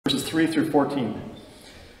3 through 14.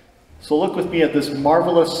 So look with me at this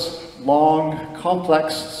marvelous, long,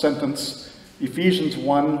 complex sentence, Ephesians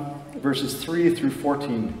 1, verses 3 through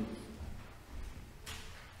 14.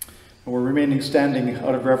 And we're remaining standing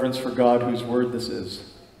out of reverence for God, whose word this is.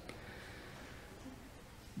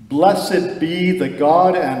 Blessed be the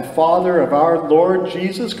God and Father of our Lord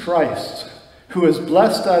Jesus Christ, who has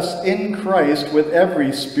blessed us in Christ with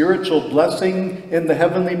every spiritual blessing in the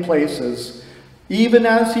heavenly places, even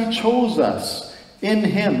as he chose us in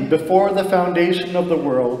him before the foundation of the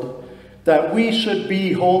world, that we should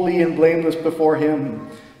be holy and blameless before him.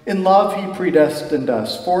 In love he predestined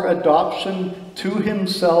us for adoption to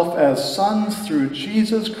himself as sons through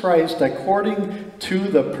Jesus Christ, according to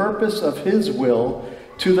the purpose of his will,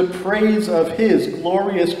 to the praise of his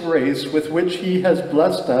glorious grace with which he has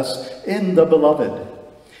blessed us in the Beloved.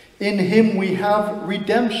 In him we have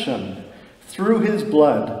redemption through his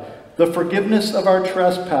blood, the forgiveness of our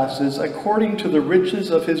trespasses, according to the riches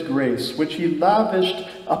of his grace, which he lavished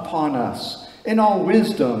upon us in all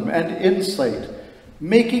wisdom and insight,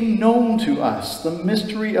 making known to us the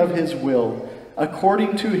mystery of his will,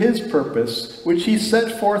 according to his purpose, which he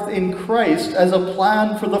set forth in Christ as a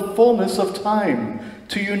plan for the fullness of time,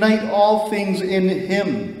 to unite all things in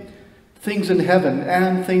him, things in heaven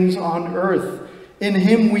and things on earth. In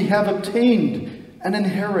him we have obtained an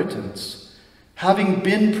inheritance, having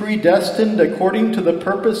been predestined according to the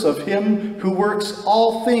purpose of him who works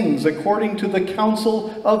all things according to the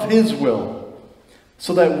counsel of his will,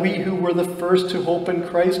 so that we who were the first to hope in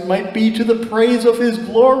Christ might be to the praise of his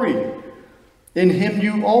glory. In him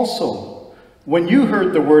you also, when you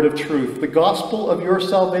heard the word of truth, the gospel of your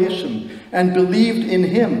salvation, and believed in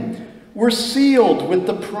him, were sealed with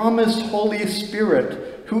the promised Holy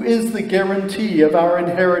Spirit, who is the guarantee of our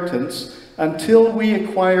inheritance until we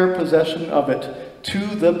acquire possession of it, to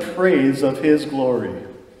the praise of his glory.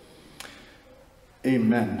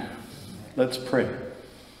 Amen. Let's pray.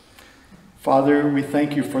 Father, we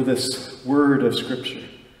thank you for this word of Scripture.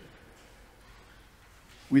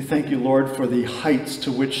 We thank you, Lord, for the heights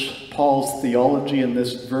to which Paul's theology in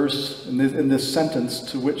this verse, in this sentence,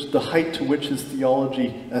 the height to which his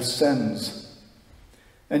theology ascends.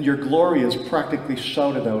 And your glory is practically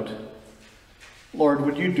shouted out. Lord,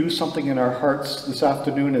 would you do something in our hearts this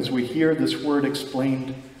afternoon as we hear this word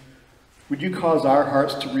explained? Would you cause our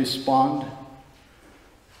hearts to respond?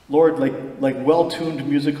 Lord, like well-tuned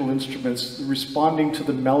musical instruments, responding to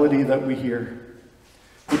the melody that we hear.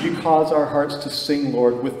 Would you cause our hearts to sing,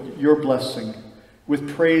 Lord, with your blessing,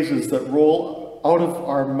 with praises that roll out of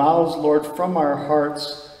our mouths, Lord, from our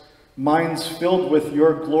hearts, minds filled with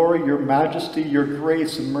your glory, your majesty, your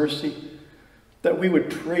grace and mercy, that we would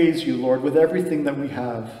praise you, Lord, with everything that we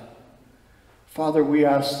have. Father, we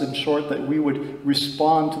ask, in short, that we would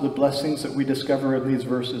respond to the blessings that we discover in these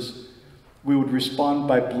verses. We would respond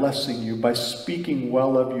by blessing you, by speaking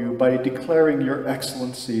well of you, by declaring your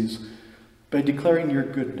excellencies, by declaring your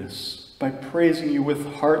goodness, by praising you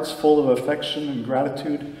with hearts full of affection and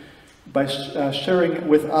gratitude, by sharing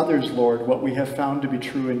with others, Lord, what we have found to be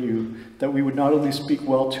true in you, that we would not only speak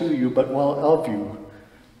well to you, but well of you.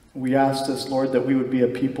 We ask this, Lord, that we would be a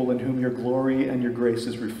people in whom your glory and your grace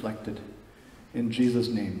is reflected. In Jesus'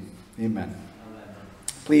 name, amen.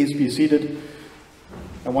 Please be seated.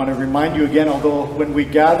 I want to remind you again, although when we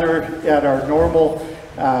gather at our normal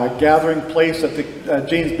gathering place at the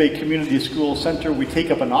James Bay Community School Center, we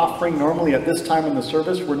take up an offering normally at this time in the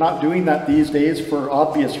service. We're not doing that these days for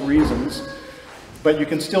obvious reasons, but you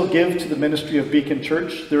can still give to the ministry of Beacon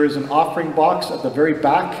Church. There is an offering box at the very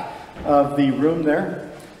back of the room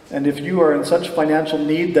there. And if you are in such financial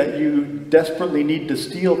need that you desperately need to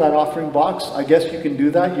steal that offering box, I guess you can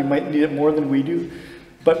do that. You might need it more than we do.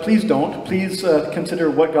 But please don't. Please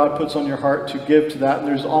consider what God puts on your heart to give to that. And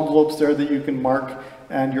there's envelopes there that you can mark,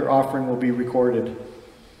 and your offering will be recorded.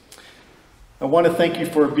 I want to thank you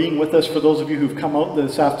for being with us. For those of you who've come out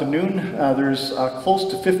this afternoon, there's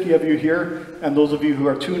close to 50 of you here. And those of you who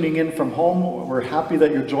are tuning in from home, we're happy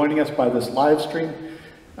that you're joining us by this live stream.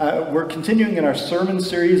 We're continuing in our sermon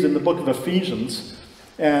series in the book of Ephesians.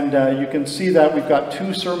 And you can see that we've got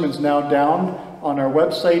 2 sermons now down on our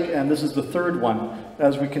website, and this is the 3rd one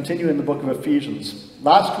as we continue in the book of Ephesians.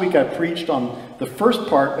 Last week I preached on the first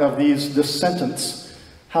part of this sentence.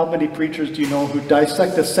 How many preachers do you know who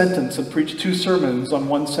dissect a sentence and preach 2 sermons on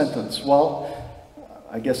one sentence? Well,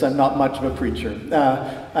 I guess I'm not much of a preacher.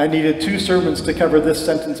 I needed 2 sermons to cover this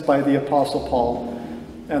sentence by the Apostle Paul,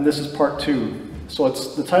 and this is part 2. So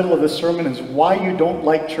the title of this sermon is Why You Don't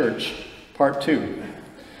Like Church, part 2.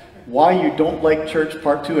 Why You Don't Like Church,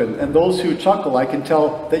 part 2. And those who chuckle, I can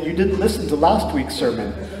tell that you didn't listen to last week's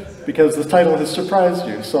sermon. because the title has surprised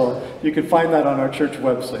you. So you can find that on our church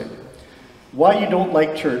website. Why You Don't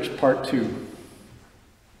Like Church, Part 2.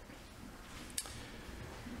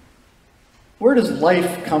 Where does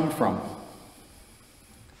life come from?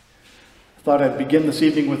 I thought I'd begin this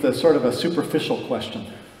evening with a sort of a superficial question.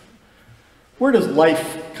 Where does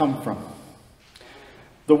life come from?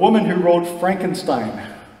 The woman who wrote Frankenstein,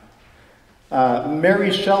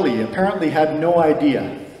 Mary Shelley, apparently had no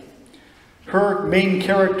idea. Her main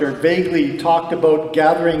character vaguely talked about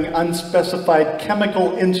gathering unspecified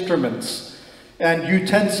chemical instruments and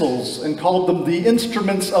utensils and called them the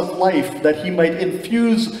instruments of life, that he might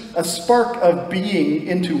infuse a spark of being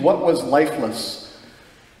into what was lifeless.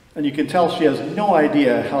 And you can tell she has no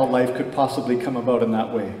idea how life could possibly come about in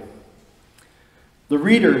that way. The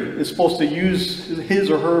reader is supposed to use his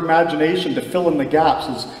or her imagination to fill in the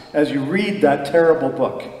gaps as you read that terrible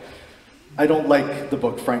book. I don't like the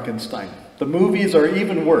book Frankenstein. The movies are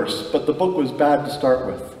even worse, but the book was bad to start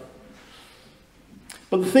with.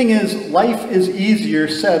 But the thing is, life is easier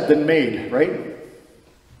said than made, right?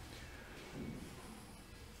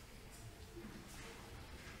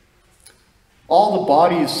 All the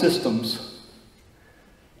body's systems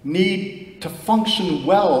need to function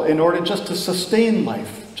well in order just to sustain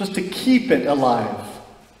life, just to keep it alive.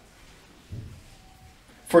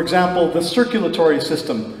 For example, the circulatory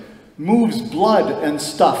system moves blood and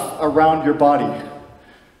stuff around your body.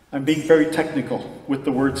 I'm being very technical with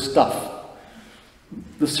the word stuff.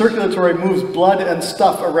 The circulatory moves blood and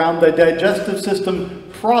stuff around. The digestive system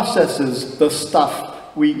processes the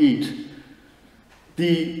stuff we eat.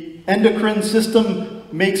 The endocrine system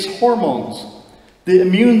makes hormones. The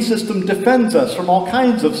immune system defends us from all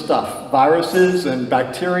kinds of stuff, viruses and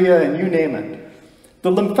bacteria and you name it.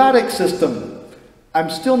 The lymphatic system, I'm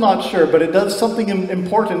still not sure, but it does something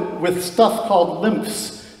important with stuff called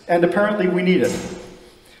lymphs, and apparently we need it.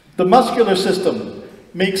 The muscular system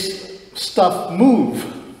makes stuff move.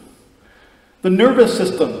 The nervous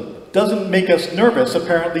system doesn't make us nervous,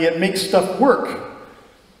 apparently it makes stuff work.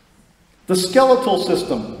 The skeletal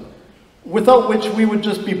system, without which we would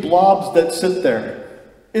just be blobs that sit there,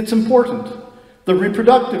 it's important. The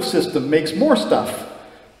reproductive system makes more stuff.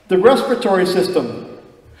 The respiratory system,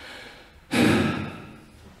 the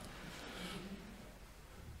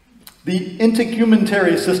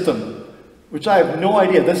integumentary system, which I have no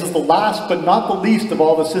idea. This is the last but not the least of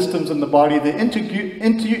all the systems in the body. The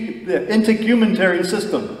integumentary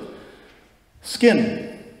system.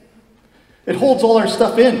 Skin. It holds all our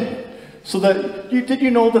stuff in. So that, did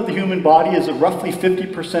you know that the human body is roughly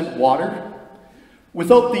 50% water?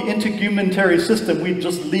 Without the integumentary system, we'd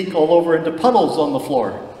just leak all over into puddles on the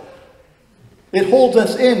floor. It holds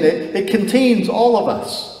us in. It contains all of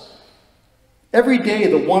us. Every day,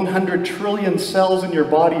 the 100 trillion cells in your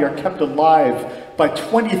body are kept alive by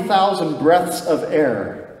 20,000 breaths of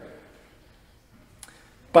air.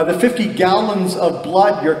 By the 50 gallons of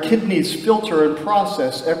blood your kidneys filter and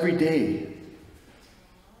process every day.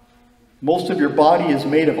 Most of your body is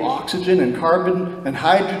made of oxygen and carbon and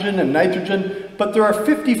hydrogen and nitrogen, but there are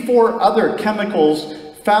 54 other chemicals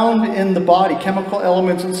found in the body, chemical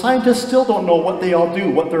elements, and scientists still don't know what they all do,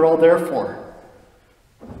 what they're all there for.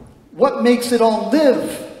 What makes it all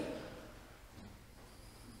live?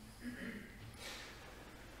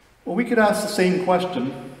 Well, we could ask the same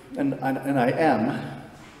question, and I am,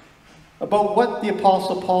 about what the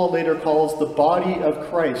Apostle Paul later calls the body of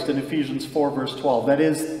Christ in Ephesians 4 verse 12. That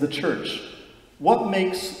is, the church. What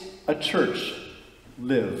makes a church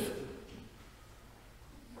live?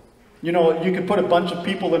 You know, you could put a bunch of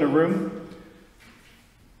people in a room.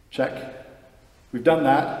 Check. We've done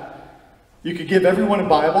that. You could give everyone a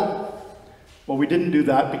Bible. Well, we didn't do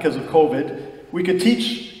that because of COVID. We could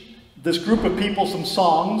teach this group of people some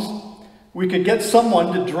songs. We could get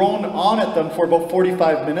someone to drone on at them for about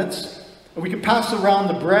 45 minutes. And we could pass around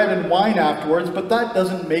the bread and wine afterwards, but that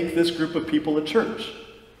doesn't make this group of people a church.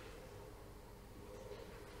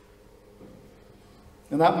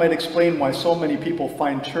 And that might explain why so many people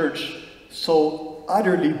find church so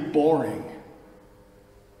utterly boring.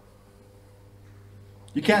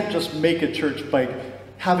 You can't just make a church by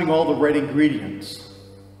having all the right ingredients.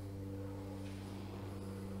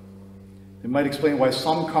 It might explain why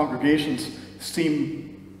some congregations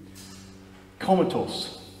seem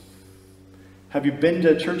comatose. Have you been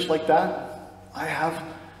to a church like that? I have.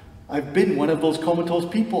 I've been one of those comatose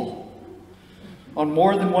people on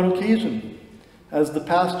more than one occasion, as the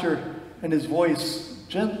pastor and his voice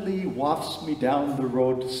gently wafts me down the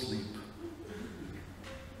road to sleep.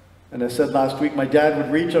 And I said last week, my dad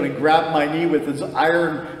would reach out and grab my knee with his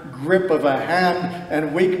iron grip of a hand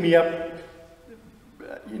and wake me up,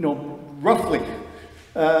 roughly.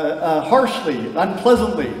 harshly,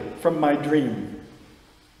 unpleasantly from my dream.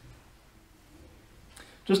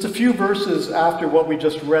 Just a few verses after what we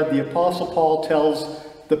just read, the Apostle Paul tells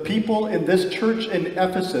the people in this church in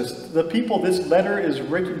Ephesus, the people this letter is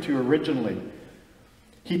written to originally,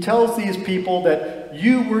 he tells these people that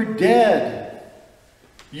you were dead.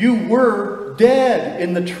 You were dead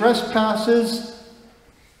in the trespasses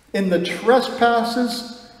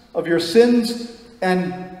of your sins,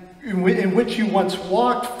 and in which you once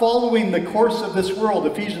walked, following the course of this world,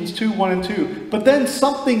 Ephesians 2, 1 and 2. But then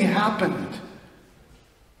something happened.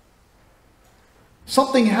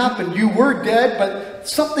 Something happened. You were dead, but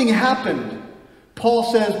something happened. Paul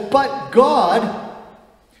says, but God,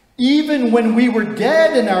 even when we were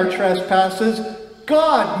dead in our trespasses,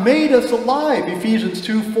 God made us alive. Ephesians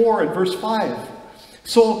 2, 4 and verse 5.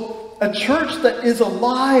 So a church that is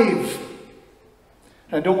alive.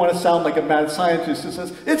 I don't want to sound like a mad scientist who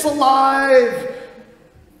says, it's alive!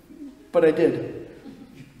 But I did.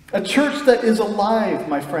 A church that is alive,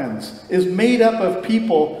 my friends, is made up of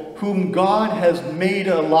people whom God has made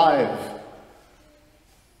alive.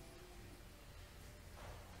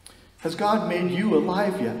 Has God made you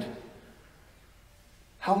alive yet?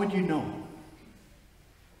 How would you know?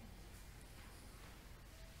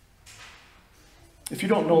 If you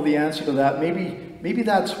don't know the answer to that, maybe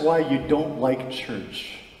that's why you don't like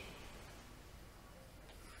church.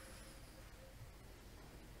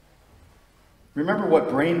 Remember what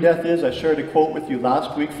brain death is? I shared a quote with you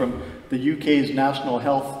last week from the UK's National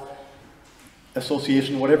Health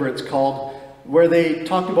Association, whatever it's called, where they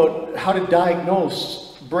talked about how to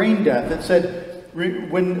diagnose brain death. It said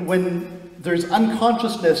when there's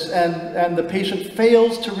unconsciousness and the patient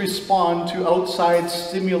fails to respond to outside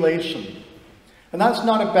stimulation. And that's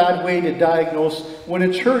not a bad way to diagnose when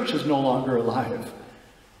a church is no longer alive.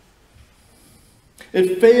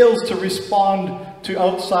 It fails to respond to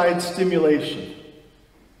outside stimulation.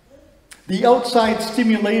 The outside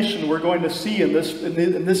stimulation we're going to see in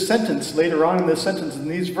this sentence, later on in this sentence, in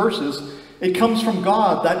these verses, it comes from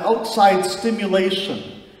God, that outside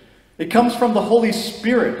stimulation. It comes from the Holy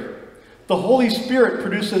Spirit. The Holy Spirit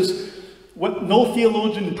produces what no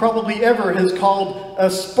theologian probably ever has called a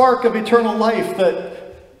spark of eternal life,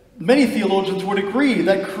 that many theologians would agree,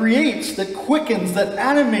 that creates, that quickens, that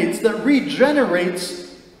animates, that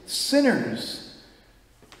regenerates sinners,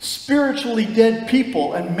 spiritually dead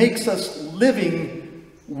people, and makes us living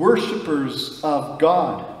worshipers of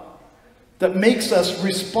God, that makes us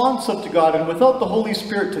responsive to God. And without the Holy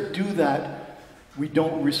Spirit to do that, we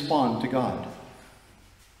don't respond to God.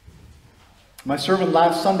 My sermon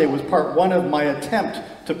last Sunday was part one of my attempt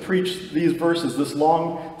to preach these verses, this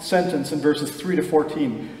long sentence in verses 3 to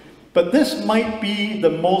 14. But this might be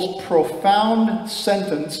the most profound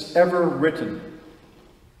sentence ever written.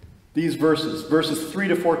 These verses 3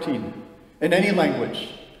 to 14, in any language.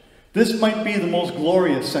 This might be the most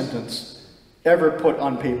glorious sentence ever put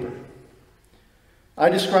on paper. I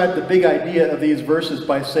described the big idea of these verses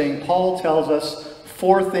by saying Paul tells us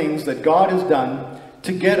 4 things that God has done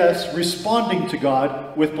to get us responding to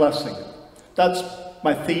God with blessing. That's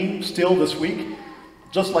my theme still this week.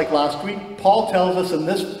 Just like last week, Paul tells us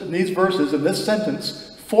in these verses, in this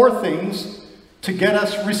sentence, 4 things to get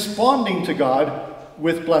us responding to God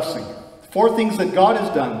with blessing. 4 things that God has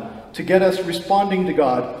done to get us responding to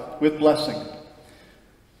God with blessing.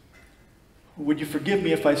 Would you forgive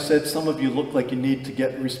me if I said some of you look like you need to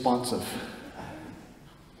get responsive?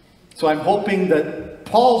 So I'm hoping that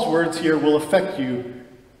Paul's words here will affect you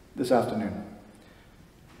this afternoon.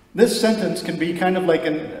 This sentence can be kind of like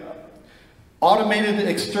an automated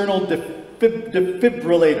external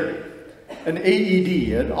defibrillator, an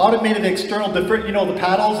AED, an automated external defibrillator. You know the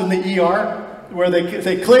paddles in the ER where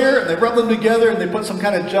they clear and they rub them together and they put some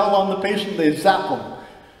kind of gel on the patient, they zap them.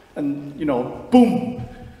 And, you know, boom,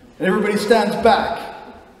 and everybody stands back.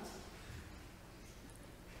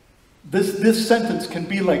 This sentence can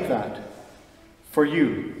be like that for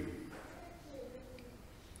you.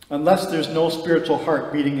 Unless there's no spiritual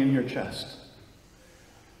heart beating in your chest.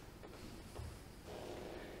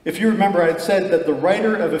 If you remember, I had said that the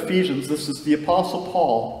writer of Ephesians, this is the Apostle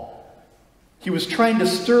Paul, he was trying to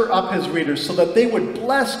stir up his readers so that they would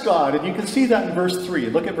bless God. And you can see that in verse 3.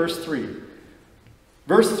 Look at verse 3.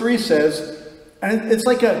 Verse 3 says, and it's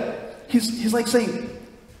like he's like saying,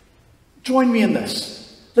 join me in this.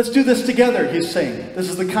 Let's do this together, he's saying. This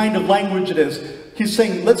is the kind of language it is. He's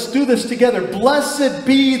saying, let's do this together. Blessed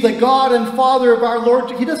be the God and Father of our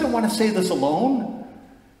Lord. He doesn't want to say this alone.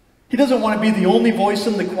 He doesn't want to be the only voice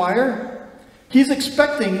in the choir. He's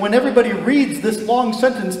expecting, when everybody reads this long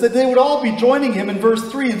sentence, that they would all be joining him in verse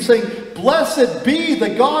 3 and saying, "Blessed be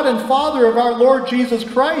the God and Father of our Lord Jesus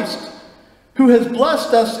Christ, who has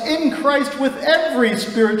blessed us in Christ with every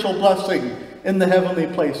spiritual blessing in the heavenly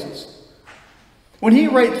places." When he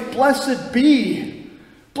writes, blessed be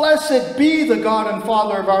the God and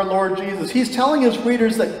Father of our Lord Jesus, he's telling his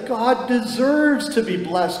readers that God deserves to be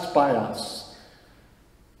blessed by us.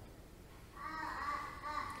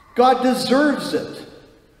 God deserves it.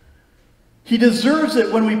 He deserves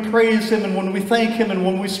it when we praise him and when we thank him and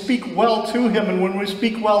when we speak well to him and when we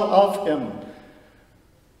speak well of him.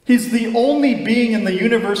 He's the only being in the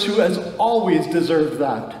universe who has always deserved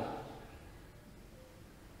that.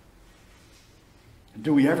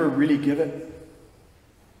 Do we ever really give it?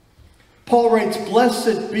 Paul writes,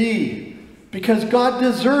 blessed be, because God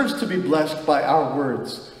deserves to be blessed by our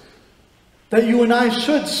words. That you and I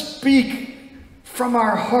should speak from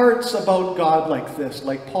our hearts about God like this,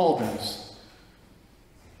 like Paul does.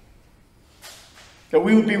 That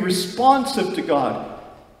we would be responsive to God,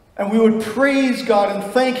 and we would praise God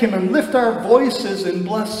and thank him and lift our voices in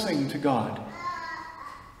blessing to God.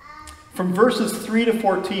 From verses 3 to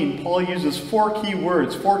 14, Paul uses 4 key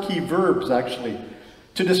words, 4 key verbs actually,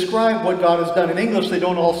 to describe what God has done. In English, they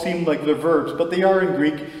don't all seem like they're verbs, but they are in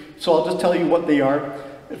Greek, so I'll just tell you what they are.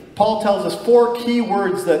 Paul tells us 4 key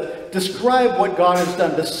words that describe what God has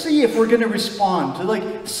done, to see if we're going to respond,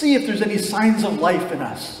 to see if there's any signs of life in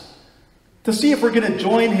us, to see if we're going to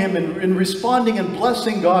join him in responding and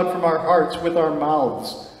blessing God from our hearts with our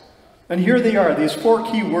mouths. And here they are, these 4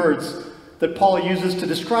 key words that Paul uses to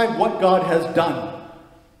describe what God has done.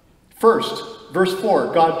 First, verse 4,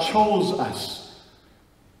 God chose us.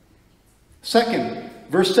 Second,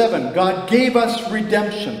 verse 7, God gave us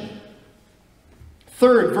redemption.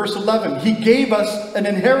 Third, verse 11, he gave us an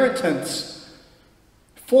inheritance.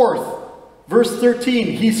 Fourth, verse 13,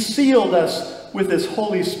 he sealed us with his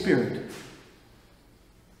Holy Spirit.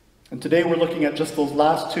 And today we're looking at just those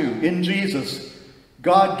last 2. In Jesus,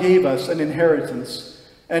 God gave us an inheritance.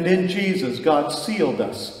 And in Jesus, God sealed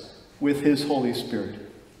us with his Holy Spirit.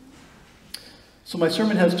 So my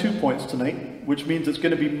sermon has 2 points tonight, which means it's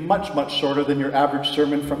going to be much, much shorter than your average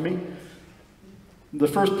sermon from me. The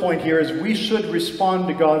first point here is we should respond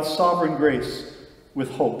to God's sovereign grace with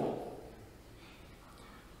hope.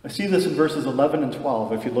 I see this in verses 11 and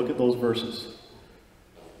 12 if you look at those verses.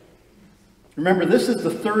 Remember, this is the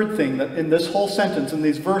third thing that in this whole sentence, in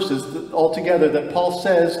these verses altogether, that Paul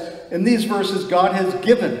says, in these verses God has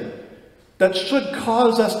given, that should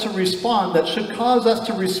cause us to respond, that should cause us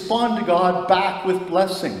to respond to God back with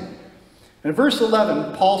blessing. In verse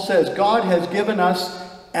 11, Paul says, God has given us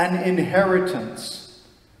an inheritance.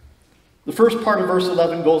 The first part of verse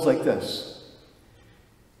 11 goes like this.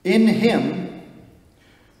 In him,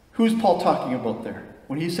 who's Paul talking about there?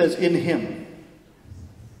 When he says in him.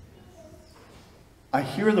 I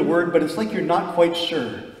hear the word, but it's like you're not quite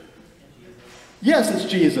sure. Yes, it's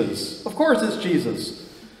Jesus. Of course it's Jesus.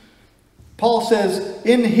 Paul says,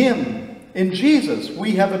 in him, in Jesus,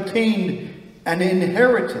 we have obtained an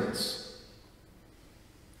inheritance.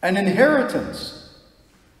 An inheritance.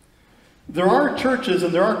 There are churches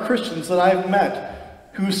and there are Christians that I've met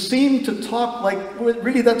who seem to talk like,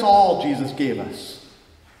 really that's all Jesus gave us.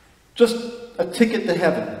 Just a ticket to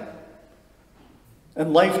heaven.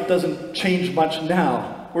 And life doesn't change much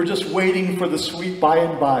now. We're just waiting for the sweet by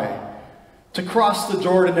and by. To cross the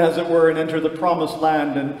Jordan, as it were, and enter the promised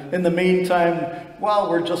land. And in the meantime, well,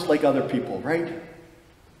 we're just like other people, right?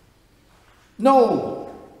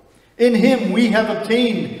 No. In him we have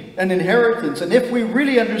obtained an inheritance. And if we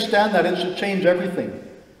really understand that, it should change everything.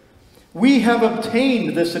 We have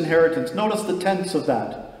obtained this inheritance. Notice the tense of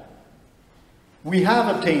that. We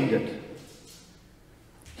have obtained it.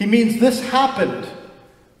 He means this happened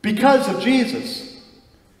because of Jesus.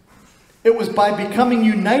 It was by becoming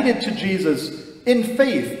united to Jesus in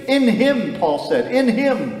faith. In him, Paul said. In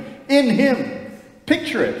him. In him.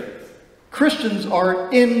 Picture it. Christians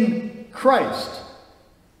are in Christ.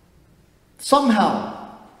 Somehow.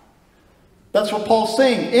 That's what Paul's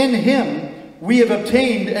saying. In him, we have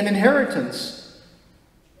obtained an inheritance.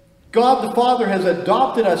 God the Father has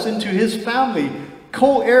adopted us into his family,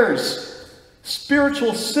 co-heirs,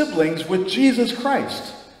 spiritual siblings with Jesus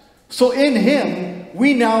Christ. So in him,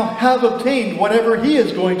 we now have obtained whatever he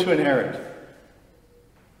is going to inherit.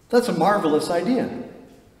 That's a marvelous idea.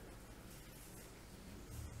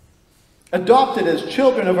 Adopted as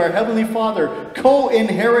children of our Heavenly Father,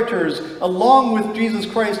 co-inheritors along with Jesus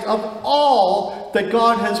Christ of all that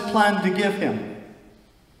God has planned to give him.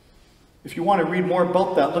 If you want to read more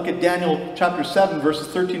about that, look at Daniel chapter 7, verses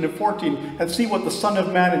 13 and 14, and see what the Son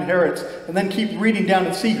of Man inherits, and then keep reading down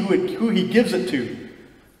and see who he gives it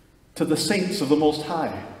to the saints of the Most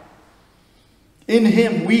High. In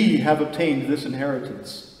him we have obtained this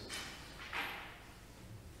inheritance.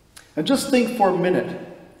 And just think for a minute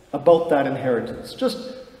about that inheritance.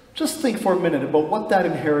 Just think for a minute about what that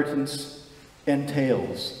inheritance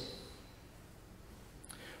entails.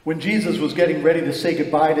 When Jesus was getting ready to say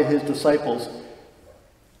goodbye to his disciples,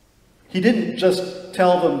 he didn't just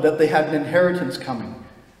tell them that they had an inheritance coming.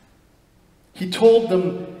 He told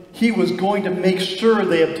them he was going to make sure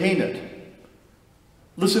they obtain it.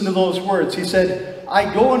 Listen to those words. He said,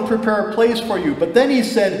 I go and prepare a place for you. But then he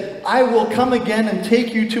said, I will come again and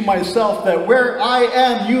take you to myself, that where I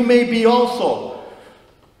am, you may be also.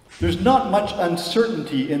 There's not much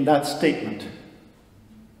uncertainty in that statement.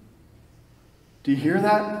 Do you hear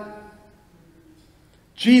that?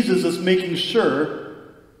 Jesus is making sure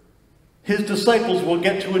his disciples will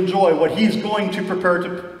get to enjoy what he's going to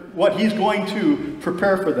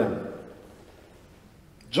prepare for them.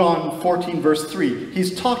 John 14 verse 3.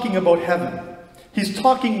 He's talking about heaven. He's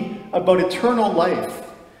talking about eternal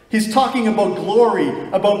life. He's talking about glory,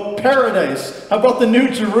 about paradise, about the new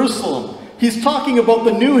Jerusalem. He's talking about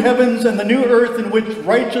the new heavens and the new earth in which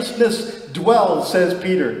righteousness dwells, says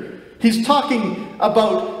Peter. He's talking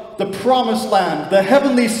about the promised land, the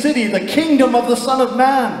heavenly city, the kingdom of the Son of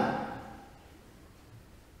Man.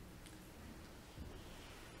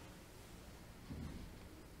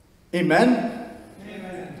 Amen?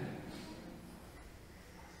 Amen.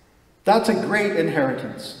 That's a great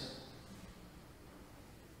inheritance.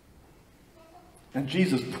 And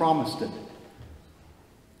Jesus promised it.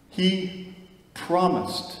 He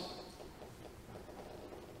promised.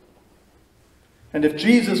 And if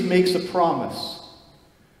Jesus makes a promise,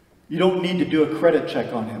 you don't need to do a credit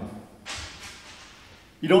check on him.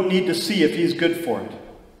 You don't need to see if he's good for it.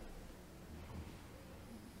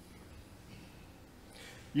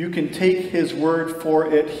 You can take his word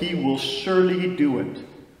for it. He will surely do it.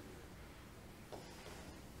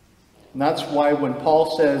 And that's why when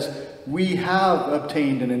Paul says, we have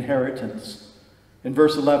obtained an inheritance, in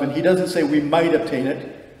verse 11, he doesn't say we might obtain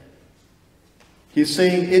it. He's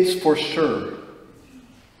saying it's for sure.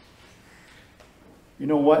 You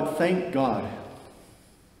know what? Thank God.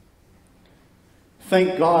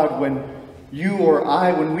 Thank God when you or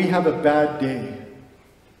I, when we have a bad day,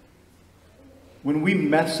 when we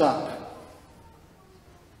mess up,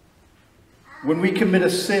 when we commit a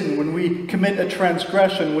sin, when we commit a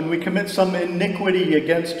transgression, when we commit some iniquity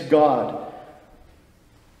against God,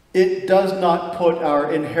 it does not put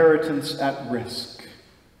our inheritance at risk.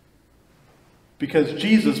 Because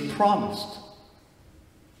Jesus promised.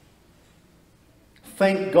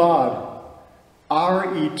 Thank God,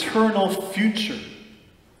 our eternal future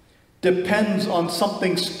depends on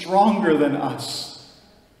something stronger than us.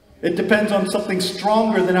 It depends on something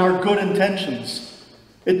stronger than our good intentions.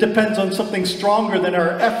 It depends on something stronger than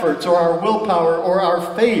our efforts or our willpower or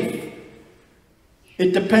our faith.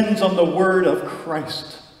 It depends on the word of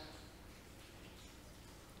Christ.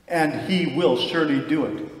 And he will surely do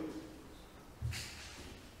it.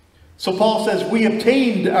 So Paul says we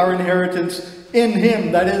obtained our inheritance in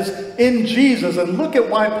him, that is, in Jesus. And look at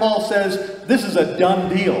why Paul says this is a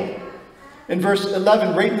done deal. In verse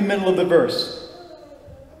 11, right in the middle of the verse.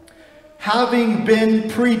 Having been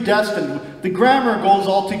predestined. The grammar goes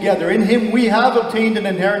all together. In him we have obtained an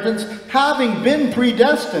inheritance, having been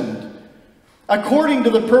predestined, according to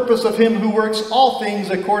the purpose of him who works all things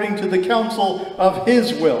according to the counsel of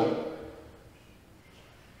his will.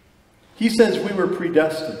 He says we were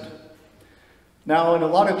predestined. Now, in a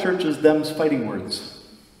lot of churches, them's fighting words.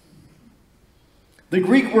 The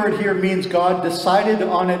Greek word here means God decided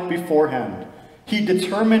on it beforehand. He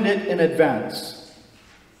determined it in advance.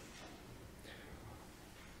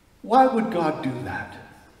 Why would God do that?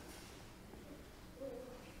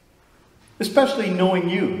 Especially knowing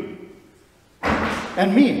you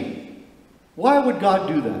and me. Why would God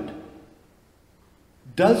do that?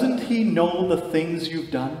 Doesn't he know the things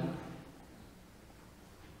you've done?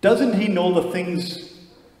 Doesn't he know the things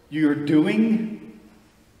you're doing?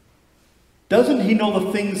 Doesn't he know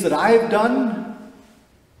the things that I've done?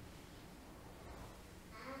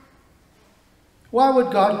 Why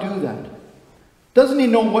would God do that? Doesn't he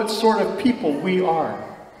know what sort of people we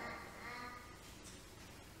are?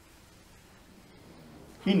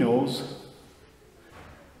 He knows.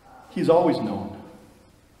 He's always known.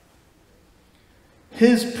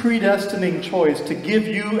 His predestining choice to give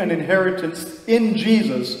you an inheritance in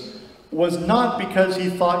Jesus was not because he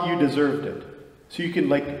thought you deserved it. So you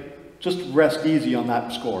can just rest easy on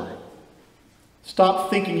that score. Stop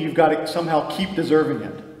thinking you've got to somehow keep deserving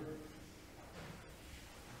it.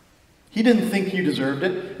 He didn't think you deserved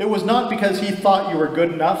it. It was not because he thought you were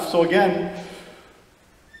good enough. So again,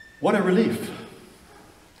 what a relief.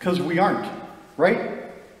 Because we aren't, right?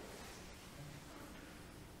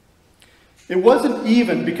 It wasn't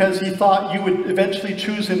even because he thought you would eventually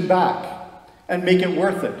choose him back and make it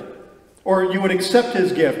worth it. Or you would accept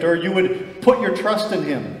his gift, or you would put your trust in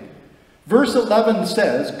him. Verse 11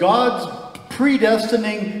 says, God's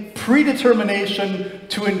predestining predetermination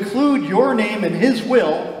to include your name in his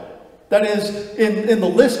will, that is, in the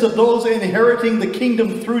list of those inheriting the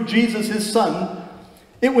kingdom through Jesus, his son,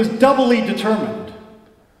 it was doubly determined.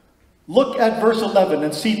 Look at verse 11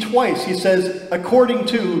 and see twice he says, according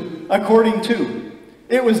to.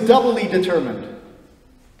 It was doubly determined.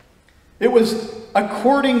 It was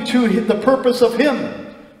according to the purpose of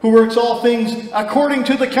him who works all things according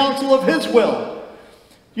to the counsel of his will.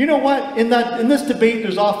 You know what? In this debate,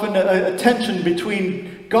 there's often a tension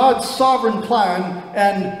between God's sovereign plan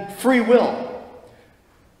and free will.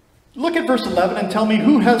 Look at verse 11 and tell me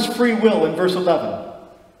who has free will in verse 11.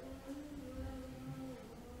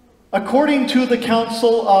 According to the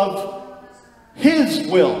counsel of his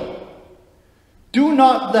will. Do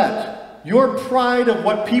not let your pride of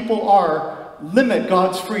what people are limit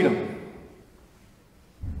God's freedom.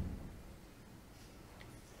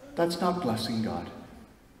 That's not blessing God.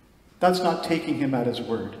 That's not taking him at his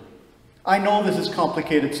word. I know this is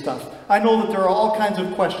complicated stuff. I know that there are all kinds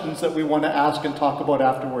of questions that we want to ask and talk about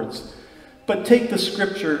afterwards. But take the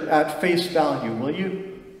scripture at face value, will you?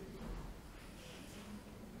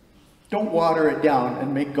 Don't water it down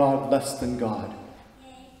and make God less than God.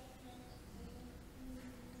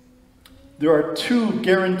 There are two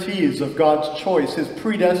guarantees of God's choice, his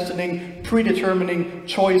predestining, predetermining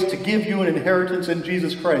choice to give you an inheritance in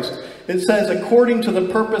Jesus Christ. It says, according to the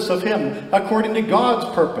purpose of him, according to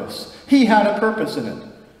God's purpose. He had a purpose in it.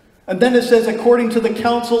 And then it says, according to the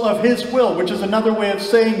counsel of his will, which is another way of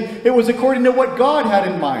saying it was according to what God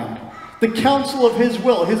had in mind. The counsel of his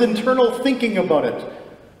will, his internal thinking about it.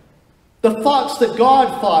 The thoughts that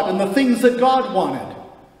God thought and the things that God wanted.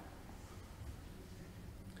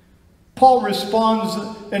 Paul responds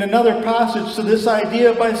in another passage to this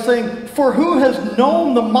idea by saying, for who has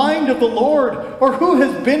known the mind of the Lord, or who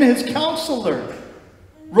has been his counselor?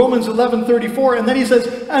 Romans 11:34, and then he says,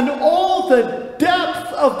 and all the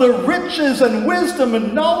depth of the riches and wisdom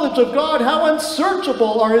and knowledge of God, how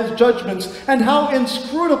unsearchable are his judgments, and how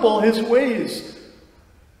inscrutable his ways.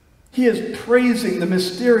 He is praising the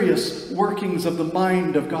mysterious workings of the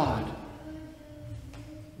mind of God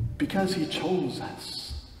because he chose us.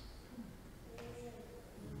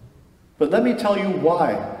 But let me tell you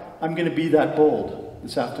why I'm going to be that bold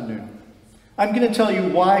this afternoon. I'm going to tell you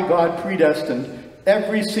why God predestined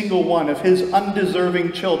every single one of his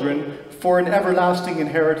undeserving children for an everlasting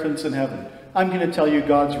inheritance in heaven. I'm going to tell you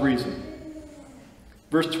God's reason.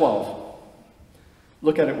 Verse 12.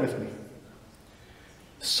 Look at it with me.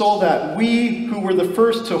 So that we who were the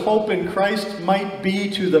first to hope in Christ might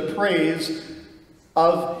be to the praise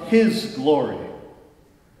of his glory.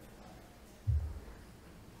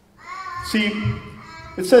 See,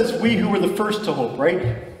 it says we who were the first to hope,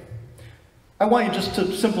 right? I want you just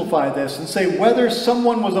to simplify this and say whether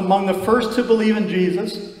someone was among the first to believe in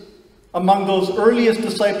Jesus, among those earliest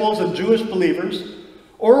disciples and Jewish believers,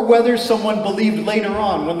 or whether someone believed later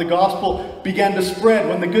on when the gospel began to spread,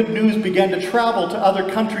 when the good news began to travel to other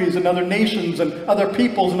countries and other nations and other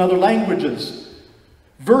peoples and other languages.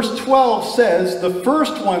 Verse 12 says the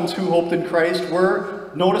first ones who hoped in Christ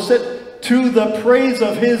were, notice it, to the praise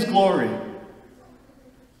of his glory.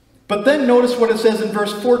 But then notice what it says in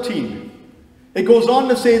verse 14. It goes on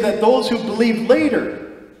to say that those who believed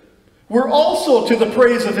later were also to the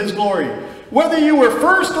praise of his glory. Whether you were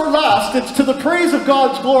first or last, it's to the praise of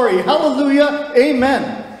God's glory. Hallelujah.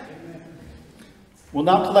 Amen. We'll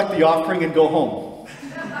now collect the offering and go home.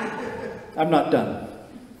 I'm not done.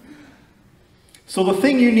 So the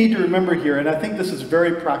thing you need to remember here, and I think this is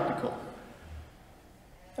very practical.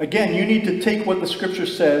 Again, you need to take what the scripture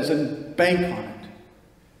says and bank on it.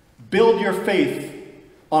 Build your faith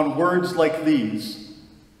on words like these.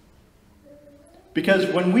 Because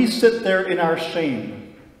when we sit there in our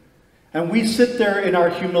shame, and we sit there in our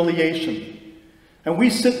humiliation, and we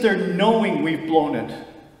sit there knowing we've blown it,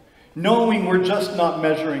 knowing we're just not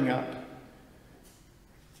measuring up,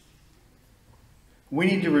 we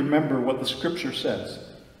need to remember what the scripture says.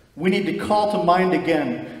 We need to call to mind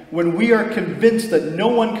again when we are convinced that no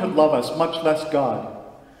one could love us, much less God,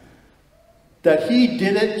 that he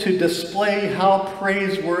did it to display how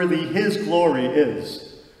praiseworthy his glory is.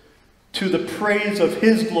 To the praise of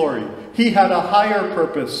his glory. He had a higher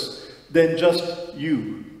purpose than just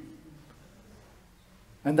you.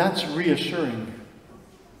 And that's reassuring.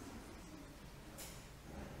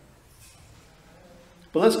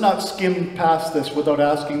 But let's not skim past this without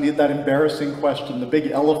asking that embarrassing question, the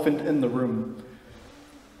big elephant in the room.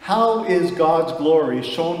 How is God's glory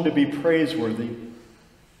shown to be praiseworthy?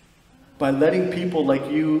 By letting people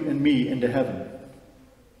like you and me into heaven.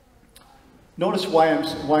 Notice why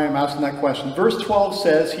I'm asking that question. Verse 12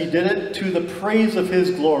 says he did it to the praise of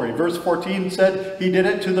his glory. Verse 14 said he did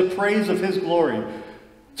it to the praise of his glory.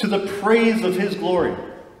 To the praise of his glory.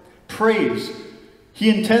 Praise. He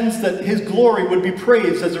intends that his glory would be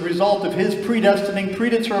praised as a result of his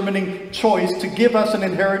predetermining choice to give us an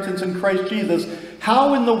inheritance in Christ Jesus.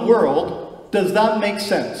 How in the world does that make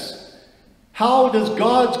sense? How does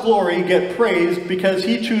God's glory get praised because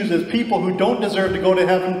he chooses people who don't deserve to go to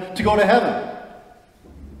heaven?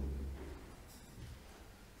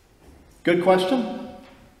 Good question.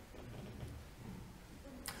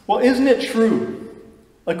 Well, isn't it true,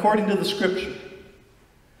 according to the scripture,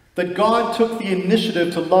 that God took the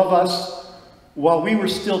initiative to love us while we were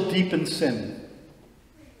still deep in sin?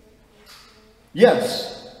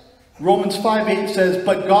 Yes. Romans 5:8 says,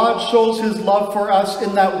 but God shows his love for us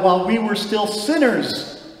in that while we were still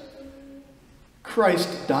sinners,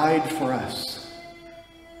 Christ died for us.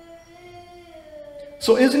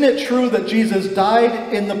 So isn't it true that Jesus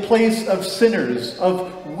died in the place of sinners,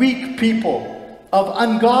 of weak people, of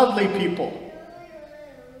ungodly people?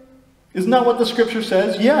 Isn't that what the scripture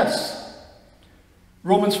says? Yes.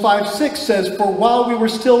 Romans 5:6 says, for while we were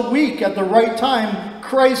still weak at the right time,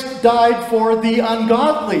 Christ died for the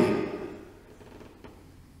ungodly.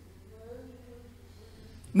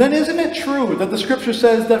 Then isn't it true that the scripture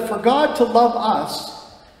says that for God to love us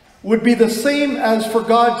would be the same as for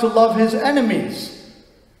God to love his enemies?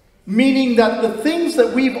 Meaning that the things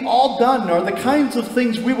that we've all done are the kinds of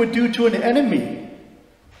things we would do to an enemy.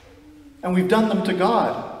 And we've done them to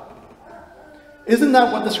God. Isn't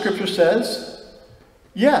that what the scripture says?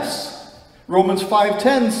 Yes. Romans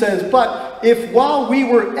 5:10 says, but if while we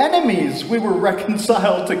were enemies, we were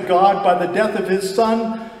reconciled to God by the death of his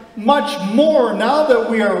Son, much more, now that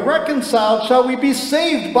we are reconciled, shall we be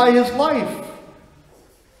saved by his life.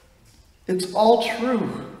 It's all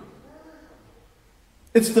true.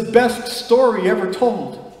 It's the best story ever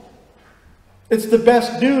told. It's the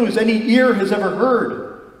best news any ear has ever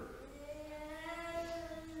heard.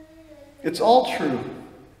 It's all true.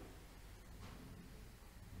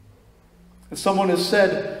 As someone has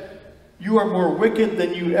said, you are more wicked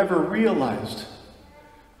than you ever realized.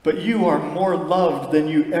 But you are more loved than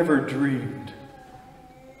you ever dreamed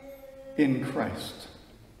in Christ.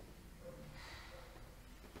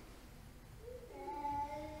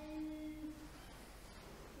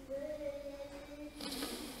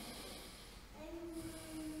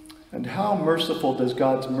 And how merciful does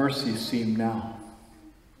God's mercy seem now?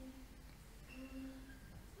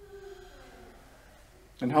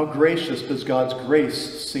 And how gracious does God's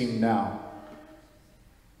grace seem now?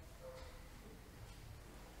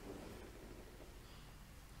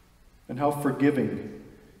 And how forgiving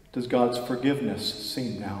does God's forgiveness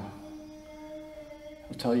seem now?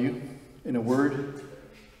 I'll tell you, in a word,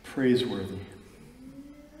 praiseworthy.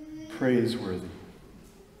 Praiseworthy.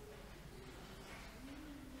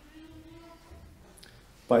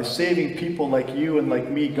 By saving people like you and like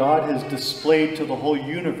me, God has displayed to the whole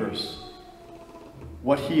universe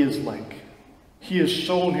what he is like. He has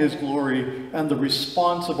shown his glory, and the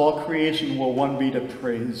response of all creation will one be to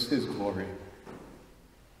praise his glory.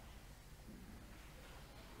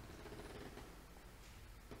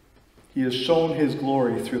 He has shown his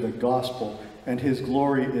glory through the gospel, and his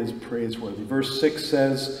glory is praiseworthy. Verse 6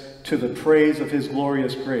 says, to the praise of his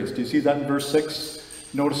glorious grace. Do you see that in verse 6?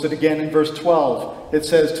 Notice it again in verse 12. It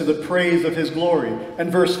says, to the praise of his glory.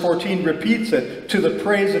 And verse 14 repeats it, to the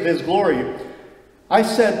praise of his glory. I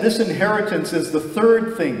said this inheritance is the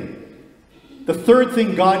third thing. The third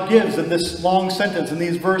thing God gives in this long sentence, in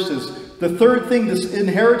these verses. The third thing, this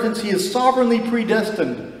inheritance, he is sovereignly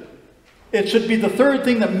predestined. It should be the third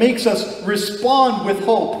thing that makes us respond with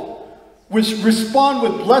hope, respond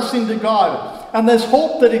with blessing to God. And this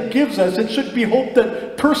hope that it gives us, it should be hope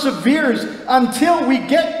that perseveres until we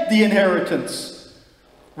get the inheritance.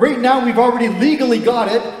 Right now we've already legally got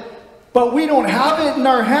it, but we don't have it in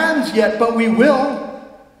our hands yet, but we will.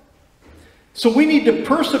 So we need to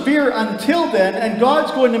persevere until then, and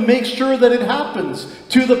God's going to make sure that it happens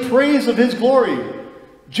to the praise of his glory.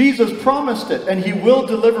 Jesus promised it, and he will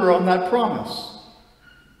deliver on that promise.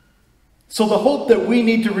 So the hope that we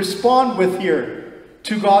need to respond with here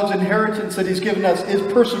to God's inheritance that he's given us is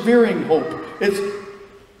persevering hope. It's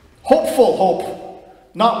Hopeful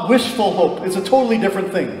hope, not wishful hope. It's a totally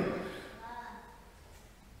different thing.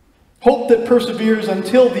 Hope that perseveres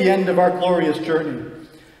until the end of our glorious journey.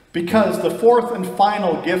 Because the fourth and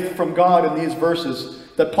final gift from God in these verses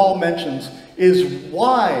that Paul mentions is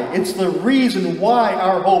why, it's the reason why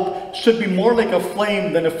our hope should be more like a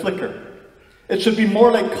flame than a flicker. It should be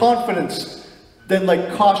more like confidence than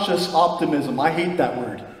like cautious optimism. I hate that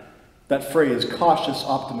word, that phrase, cautious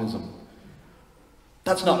optimism.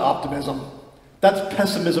 That's not optimism. That's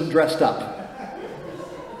pessimism dressed up.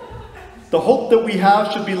 The hope that we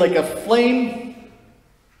have should be like a flame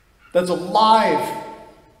that's alive,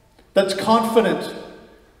 that's confident,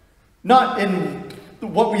 not in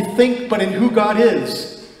what we think, but in who God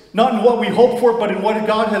is. Not in what we hope for, but in what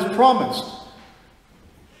God has promised.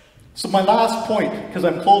 So my last point, because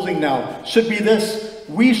I'm closing now, should be this.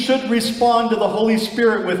 We should respond to the Holy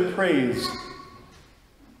Spirit with praise.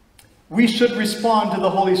 We should respond to the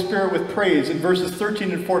Holy Spirit with praise in verses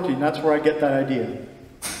 13 and 14. That's where I get that idea.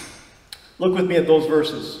 Look with me at those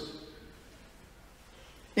verses.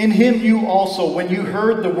 In him you also, when you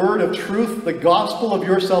heard the word of truth, the gospel of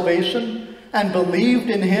your salvation, and believed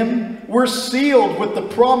in him, were sealed with the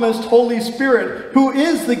promised Holy Spirit, who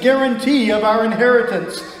is the guarantee of our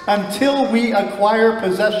inheritance until we acquire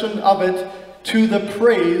possession of it to the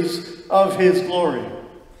praise of his glory.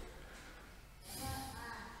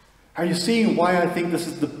 Are you seeing why I think this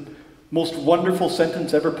is the most wonderful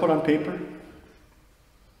sentence ever put on paper?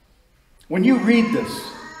 When you read this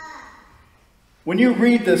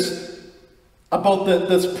about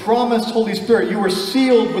this promised Holy Spirit, you were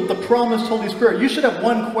sealed with the promised Holy Spirit, you should have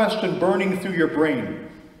one question burning through your brain.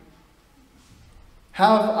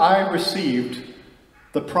 Have I received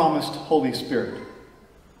the promised Holy Spirit?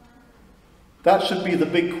 That should be the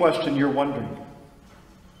big question you're wondering.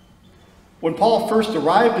 When Paul first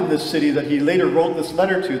arrived in this city that he later wrote this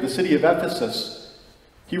letter to, the city of Ephesus,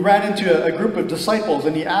 he ran into a group of disciples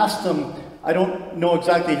and he asked them, I don't know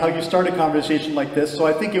exactly how you start a conversation like this, so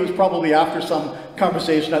I think it was probably after some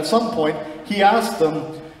conversation. At some point, he asked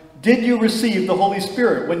them, did you receive the Holy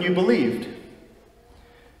Spirit when you believed?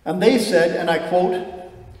 And they said, and I quote,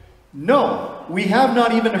 no, we have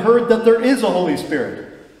not even heard that there is a Holy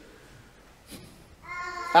Spirit.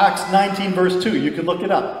 Acts 19 verse 2, you can look it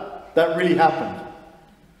up. That really happened.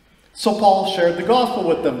 So Paul shared the gospel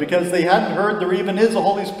with them because they hadn't heard there even is a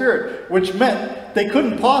Holy Spirit, which meant they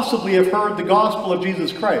couldn't possibly have heard the gospel of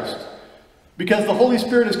Jesus Christ, because the Holy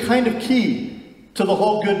Spirit is kind of key to the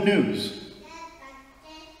whole good news.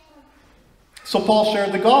 So Paul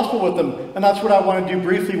shared the gospel with them, and that's what I want to do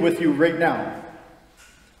briefly with you right now.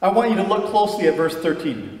 I want you to look closely at verse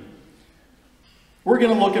 13. We're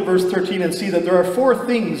going to look at verse 13 and see that there are four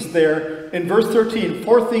things there in verse 13,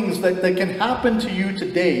 four things that can happen to you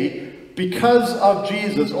today because of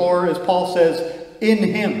Jesus, or as Paul says, in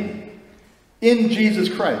him, in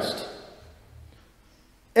Jesus Christ.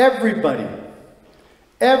 Everybody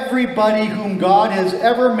whom God has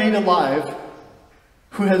ever made alive,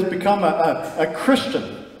 who has become a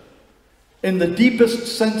Christian in the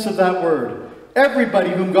deepest sense of that word,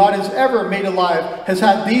 everybody whom God has ever made alive has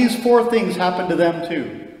had these four things happen to them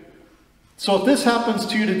too. So if this happens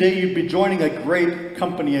to you today, you'd be joining a great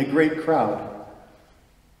company, a great crowd.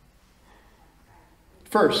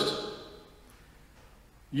 First,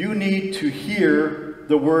 you need to hear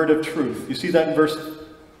the word of truth. You see that in verse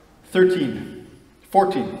 14.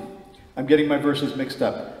 I'm getting my verses mixed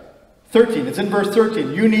up. 13, it's in verse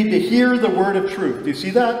 13. You need to hear the word of truth. Do you see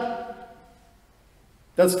that?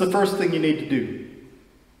 That's the first thing you need to do.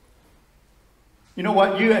 You know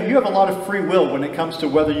what? You have a lot of free will when it comes to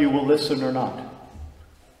whether you will listen or not.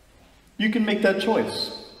 You can make that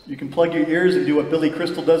choice. You can plug your ears and do what Billy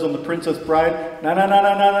Crystal does on The Princess Bride. No,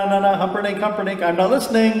 humperdinck, humperdinck, I'm not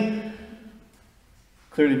listening.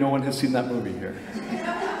 Clearly no one has seen that movie here.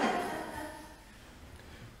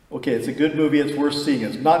 Okay, it's a good movie, it's worth seeing.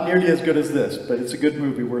 It's not nearly as good as this, but it's a good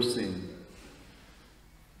movie worth seeing.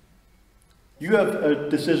 You have a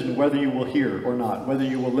decision whether you will hear or not, whether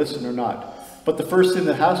you will listen or not. But the first thing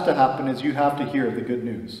that has to happen is you have to hear the good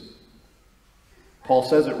news. Paul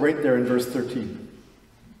says it right there in verse 13.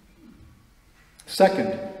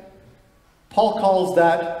 Second, Paul calls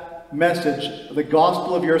that message the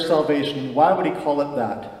gospel of your salvation. Why would he call it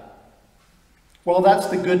that? Well, that's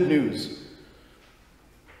the good news.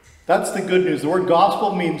 That's the good news. The word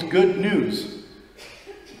gospel means good news.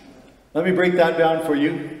 Let me break that down for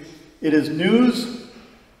you. It is news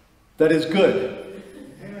that is good.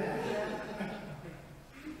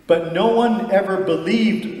 But no one ever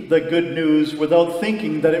believed the good news without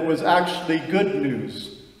thinking that it was actually good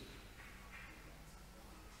news.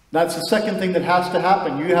 That's the second thing that has to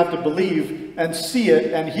happen. You have to believe and see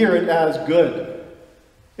it and hear it as good.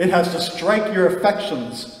 It has to strike your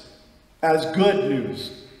affections as good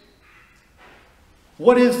news.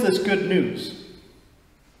 What is this good news?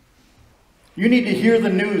 You need to hear the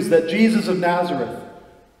news that Jesus of Nazareth,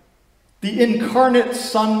 the incarnate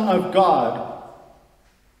Son of God,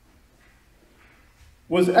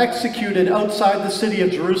 was executed outside the city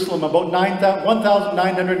of Jerusalem about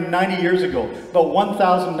 1,990 years ago. About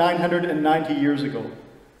 1,990 years ago.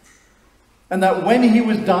 And that when he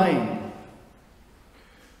was dying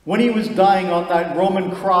on that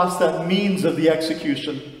Roman cross, that means of the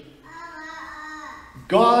execution,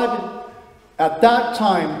 God at that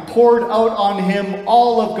time poured out on him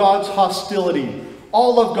all of God's hostility,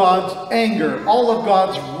 all of God's anger, all of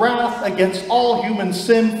God's wrath against all human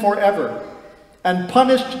sin forever, and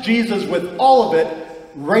punished Jesus with all of it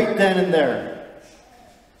right then and there.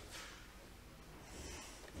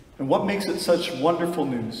 And what makes it such wonderful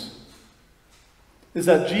news is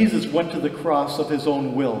that Jesus went to the cross of his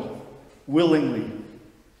own will, willingly.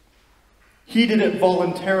 He did it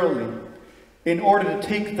voluntarily in order to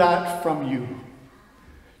take that from you.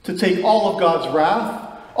 To take all of God's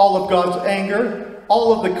wrath, all of God's anger,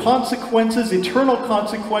 all of the consequences, eternal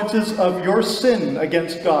consequences of your sin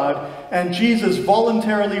against God, and Jesus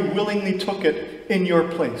voluntarily, willingly took it in your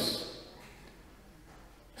place.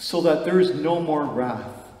 So that there is no more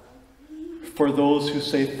wrath for those who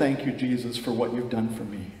say, "Thank you, Jesus, for what you've done for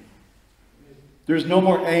me." There's no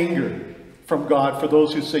more anger from God for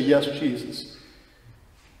those who say, "Yes, Jesus,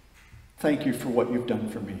 thank you for what you've done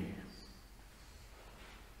for me."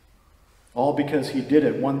 All because he did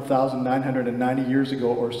it 1,990 years ago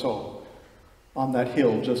or so on that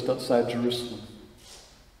hill just outside Jerusalem.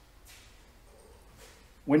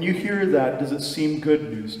 When you hear that, does it seem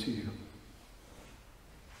good news to you?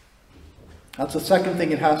 That's the second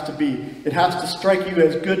thing it has to be. It has to strike you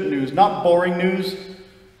as good news, not boring news.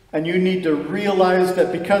 And you need to realize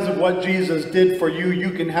that because of what Jesus did for you,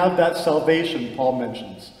 you can have that salvation, Paul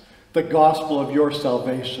mentions. The gospel of your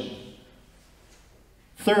salvation.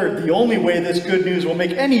 Third, the only way this good news will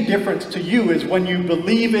make any difference to you is when you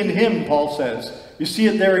believe in him, Paul says. You see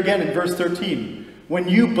it there again in verse 13. When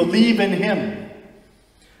you believe in him.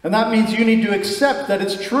 And that means you need to accept that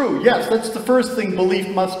it's true. Yes, that's the first thing belief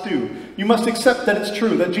must do. You must accept that it's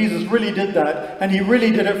true, that Jesus really did that, and he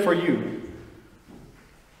really did it for you.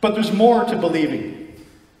 But there's more to believing.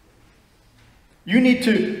 You need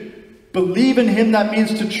to believe in him. That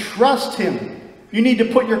means to trust him. You need to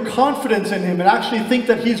put your confidence in him and actually think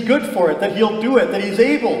that he's good for it, that he'll do it, that he's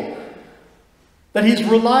able, that he's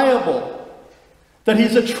reliable, that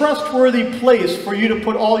he's a trustworthy place for you to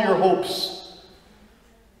put all your hopes.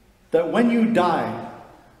 That when you die,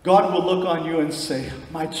 God will look on you and say,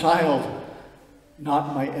 "My child,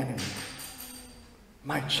 not my enemy.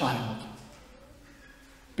 My child."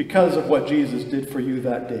 Because of what Jesus did for you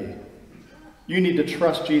that day. You need to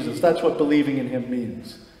trust Jesus. That's what believing in him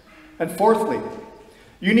means. And fourthly,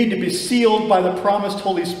 you need to be sealed by the promised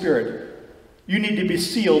Holy Spirit. You need to be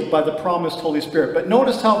sealed by the promised Holy Spirit. But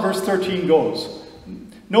notice how verse 13 goes.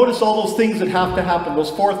 Notice all those things that have to happen, those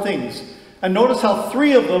four things. And notice how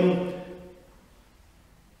three of them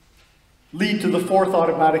lead to the fourth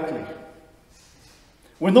automatically.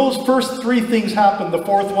 When those first three things happen, the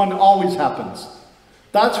fourth one always happens.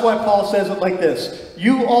 That's why Paul says it like this.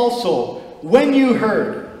 You also, when you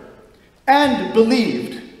heard and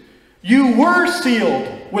believed, you were sealed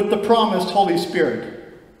with the promised Holy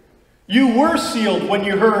Spirit. You were sealed when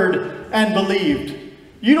you heard and believed.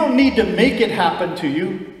 You don't need to make it happen to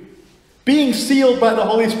you. Being sealed by the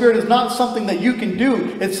Holy Spirit is not something that you can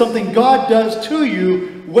do. It's something God does to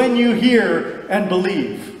you when you hear and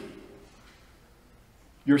believe.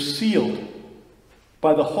 You're sealed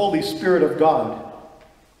by the Holy Spirit of God.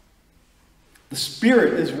 The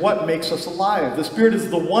Spirit is what makes us alive. The Spirit is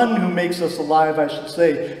the one who makes us alive, I should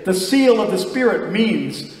say. The seal of the Spirit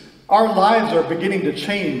means our lives are beginning to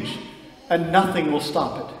change and nothing will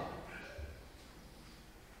stop it.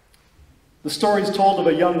 The story is told of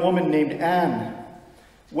a young woman named Anne,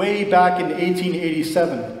 way back in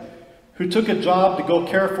 1887, who took a job to go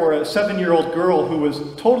care for a 7-year-old girl who was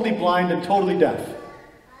totally blind and totally deaf.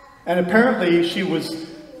 And apparently she was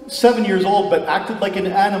 7 years old but acted like an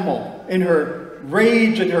animal in her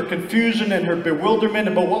rage and her confusion and her bewilderment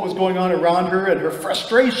about what was going on around her and her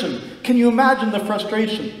frustration. Can you imagine the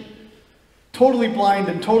frustration? Totally blind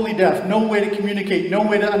and totally deaf, no way to communicate, no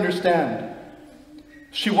way to understand.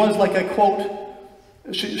 She was like, I quote,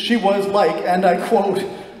 she was like, and I quote,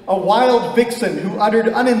 a wild vixen who uttered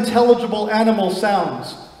unintelligible animal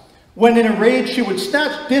sounds. when in a rage she would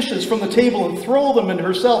snatch dishes from the table and throw them and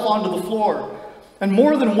herself onto the floor. And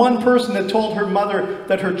more than one person had told her mother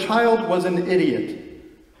that her child was an idiot.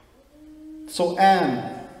 So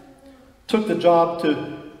Anne took the job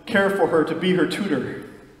to care for her, to be her tutor.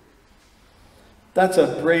 That's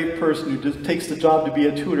a brave person who just takes the job to be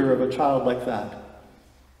a tutor of a child like that.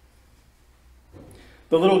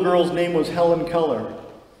 The little girl's name was Helen Keller.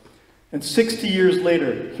 And 60 years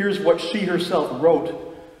later, here's what she herself wrote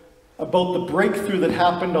about the breakthrough that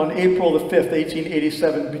happened on April the 5th,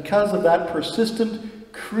 1887, because of that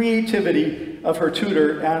persistent creativity of her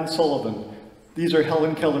tutor, Anne Sullivan. These are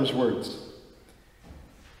Helen Keller's words.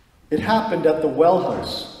 It happened at the well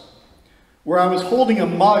house, where I was holding a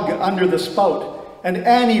mug under the spout, and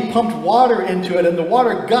Annie pumped water into it, and the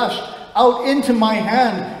water gushed out into my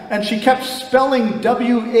hand, and she kept spelling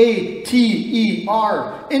W-A-T-E-R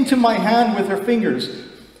into my hand with her fingers.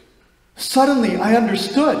 Suddenly, I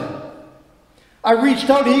understood. I reached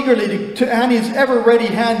out eagerly to Annie's ever-ready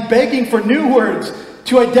hand, begging for new words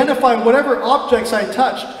to identify whatever objects I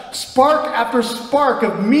touched. Spark after spark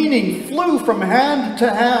of meaning flew from hand to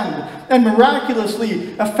hand, and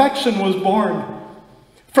miraculously, affection was born.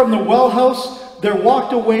 From the well house, there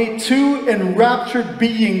walked away two enraptured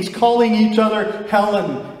beings, calling each other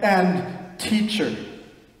Helen and teacher.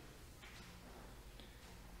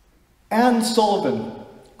 Anne Sullivan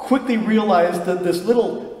quickly realized that this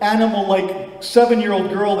little animal-like 7-year-old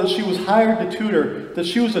girl that she was hired to tutor, that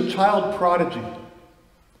she was a child prodigy.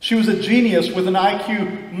 She was a genius with an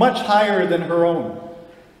IQ much higher than her own.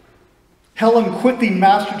 Helen quickly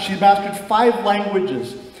mastered 5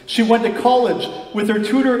 languages. She went to college with her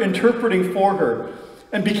tutor interpreting for her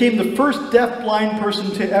and became the first deaf-blind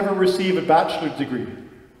person to ever receive a bachelor's degree.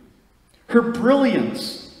 Her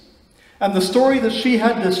brilliance and the story that she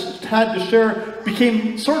had to share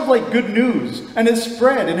became sort of like good news, and it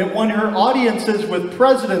spread, and it won her audiences with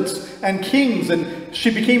presidents and kings, and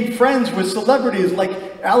she became friends with celebrities like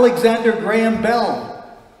Alexander Graham Bell,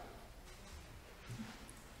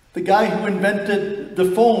 the guy who invented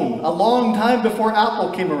the phone a long time before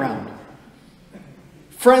Apple came around.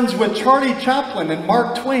 Friends with Charlie Chaplin and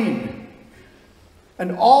Mark Twain.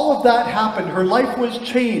 And all of that happened. Her life was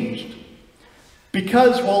changed.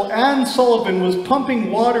 Because while Anne Sullivan was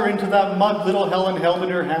pumping water into that mug little Helen held in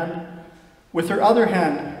her hand, with her other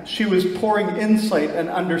hand, she was pouring insight and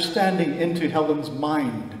understanding into Helen's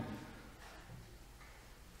mind.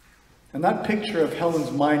 And that picture of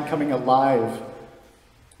Helen's mind coming alive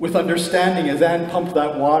with understanding as Anne pumped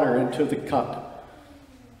that water into the cup.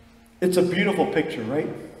 It's a beautiful picture, right?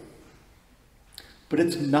 But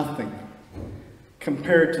it's nothing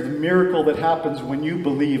compared to the miracle that happens when you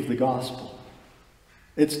believe the gospel.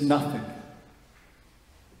 It's nothing.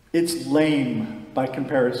 It's lame by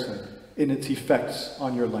comparison in its effects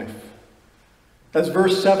on your life. As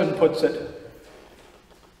verse 7 puts it,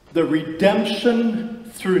 the redemption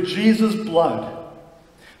through Jesus' blood,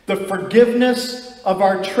 the forgiveness of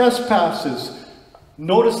our trespasses,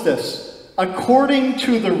 notice this, according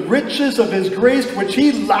to the riches of his grace which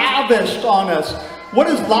he lavished on us. What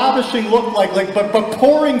does lavishing look like? But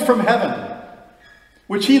pouring from heaven,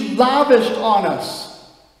 which he lavished on us.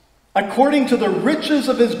 According to the riches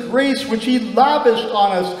of his grace, which he lavished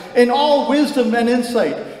on us in all wisdom and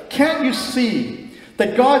insight. Can't you see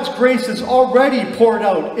that God's grace is already poured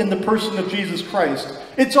out in the person of Jesus Christ?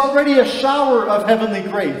 It's already a shower of heavenly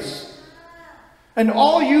grace. And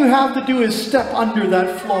all you have to do is step under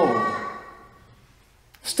that flow.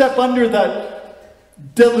 Step under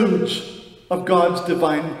that deluge of God's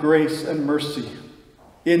divine grace and mercy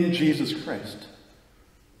in Jesus Christ.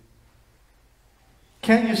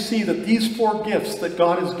 Can't you see that these 4 gifts that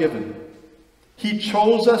God has given, he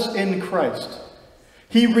chose us in Christ.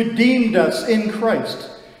 He redeemed us in Christ.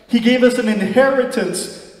 He gave us an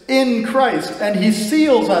inheritance in Christ. And he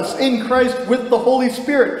seals us in Christ with the Holy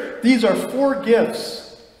Spirit. These are 4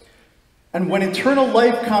 gifts. And when eternal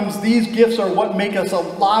life comes, these gifts are what make us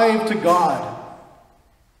alive to God.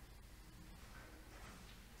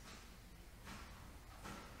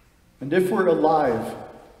 And if we're alive,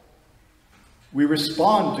 we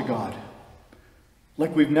respond to God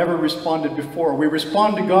like we've never responded before. We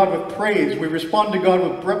respond to God with praise. We respond to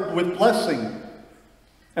God with blessing.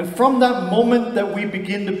 And from that moment that we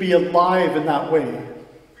begin to be alive in that way,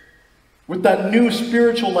 with that new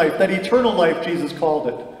spiritual life, that eternal life Jesus called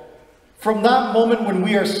it, from that moment when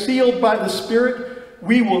we are sealed by the Spirit,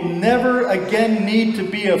 we will never again need to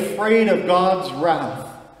be afraid of God's wrath.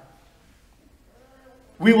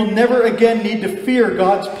 We will never again need to fear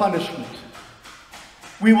God's punishment.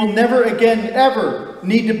 We will never again, ever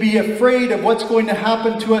need to be afraid of what's going to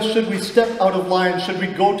happen to us should we step out of line, should we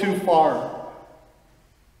go too far.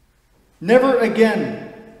 Never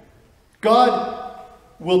again. God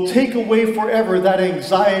will take away forever that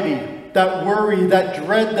anxiety, that worry, that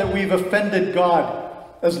dread that we've offended God,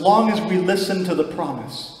 as long as we listen to the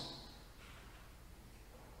promise.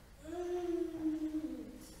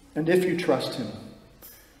 And if you trust Him,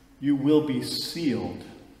 you will be sealed.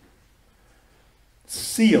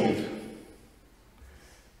 Sealed.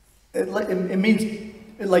 It means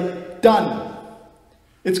like done.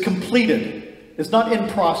 It's completed. It's not in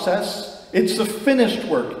process. It's a finished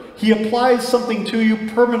work. He applies something to you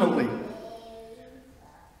permanently.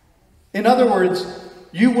 In other words,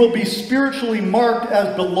 you will be spiritually marked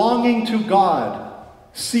as belonging to God.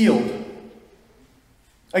 Sealed.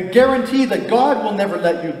 A guarantee that God will never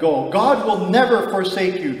let you go. God will never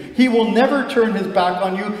forsake you. He will never turn His back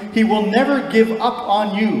on you. He will never give up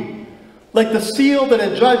on you. Like the seal that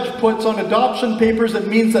a judge puts on adoption papers, it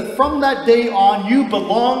means that from that day on you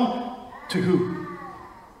belong to who?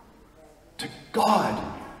 To God.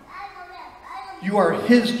 You are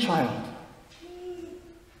His child.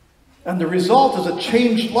 And the result is a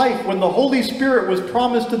changed life. When the Holy Spirit was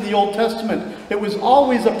promised in the Old Testament, it was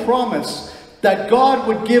always a promise that God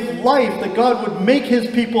would give life, that God would make His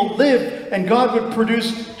people live, and God would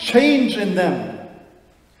produce change in them.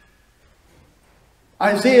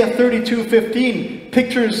 Isaiah 32:15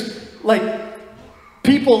 pictures like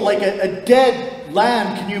people like a dead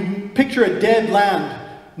land. Can you picture a dead land?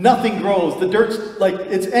 Nothing grows. The dirt's like,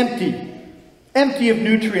 it's empty. Empty of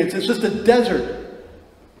nutrients. It's just a desert.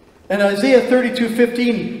 And Isaiah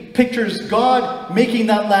 32:15 pictures God making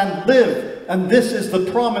that land live. And this is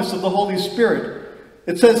the promise of the Holy Spirit.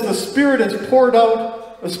 It says, the Spirit is poured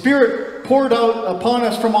out, the Spirit poured out upon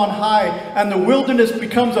us from on high, and the wilderness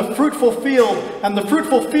becomes a fruitful field, and the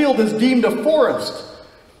fruitful field is deemed a forest.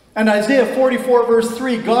 And Isaiah 44 verse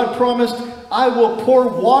 3, God promised, I will pour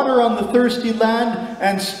water on the thirsty land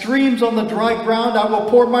and streams on the dry ground. I will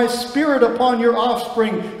pour my Spirit upon your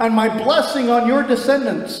offspring and my blessing on your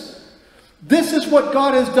descendants. This is what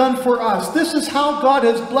God has done for us. This is how God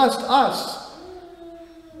has blessed us.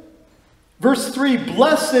 Verse 3,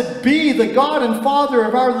 blessed be the God and Father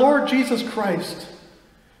of our Lord Jesus Christ,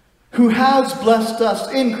 who has blessed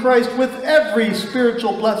us in Christ with every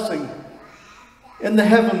spiritual blessing in the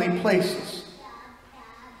heavenly places.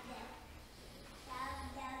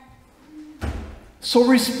 So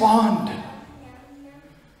respond.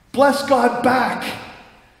 Bless God back.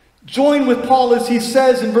 Join with Paul as he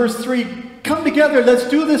says in verse 3, come together, let's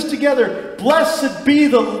do this together. Blessed be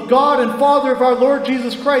the God and Father of our Lord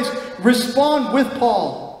Jesus Christ. Respond with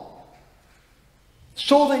Paul.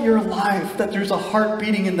 Show that you're alive, that there's a heart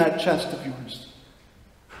beating in that chest of yours.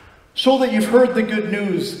 Show that you've heard the good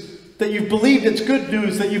news, that you've believed it's good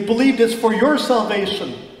news, that you've believed it's for your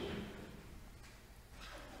salvation.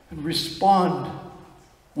 And respond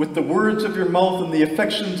with the words of your mouth and the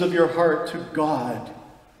affections of your heart to God,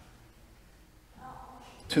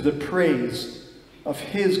 to the praise of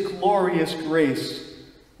His glorious grace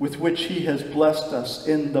with which He has blessed us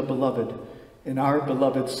in the beloved, in our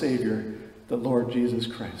beloved Savior, the Lord Jesus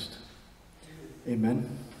Christ.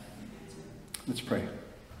 Amen. Let's pray.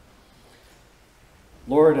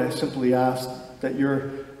 Lord, I simply ask that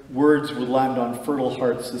your words would land on fertile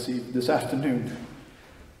hearts this afternoon,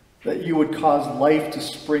 that you would cause life to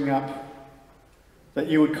spring up, that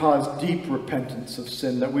you would cause deep repentance of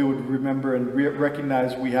sin, that we would remember and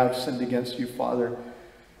recognize we have sinned against you, Father.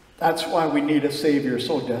 That's why we need a Savior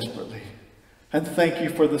so desperately. And thank you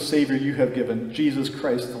for the Savior you have given, Jesus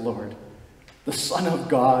Christ the Lord. The Son of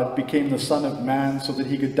God became the Son of Man so that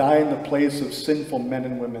He could die in the place of sinful men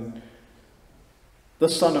and women. The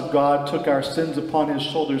Son of God took our sins upon His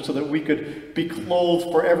shoulders so that we could be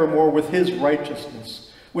clothed forevermore with His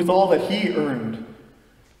righteousness, with all that He earned,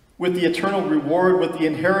 with the eternal reward, with the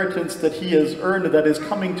inheritance that He has earned that is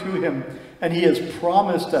coming to Him. And He has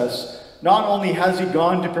promised us, not only has He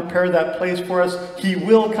gone to prepare that place for us, He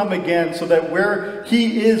will come again so that where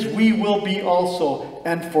He is, we will be also,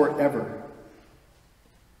 and forever.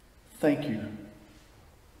 Thank you,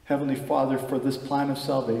 Heavenly Father, for this plan of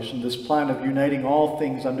salvation, this plan of uniting all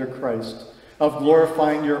things under Christ, of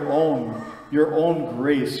glorifying your own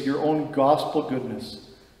grace, your own gospel goodness,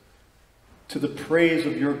 to the praise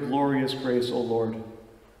of your glorious grace, O Lord.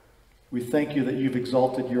 We thank you that you've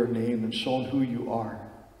exalted your name and shown who you are.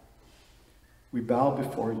 We bow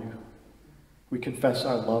before you. We confess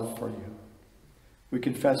our love for you. We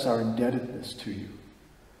confess our indebtedness to you.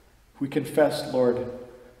 We confess, Lord,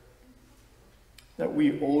 that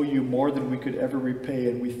we owe you more than we could ever repay,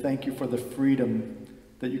 and we thank you for the freedom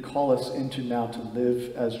that you call us into now to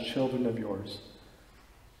live as children of yours.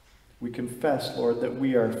 We confess, Lord, that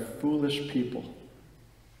we are foolish people,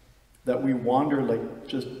 that we wander like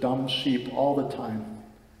just dumb sheep all the time,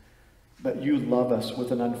 but you love us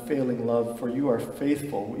with an unfailing love, for you are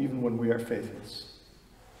faithful even when we are faithless.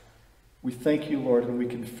 We thank you, Lord, and we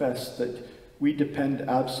confess that we depend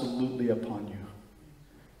absolutely upon you.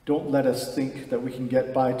 Don't let us think that we can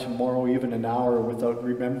get by tomorrow, even an hour, without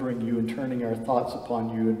remembering you and turning our thoughts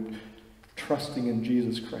upon you and trusting in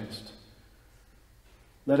Jesus Christ.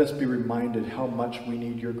 Let us be reminded how much we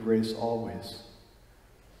need your grace always.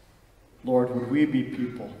 Lord, would we be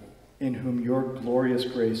people in whom your glorious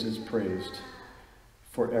grace is praised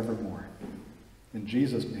forevermore. In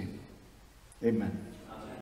Jesus' name, amen.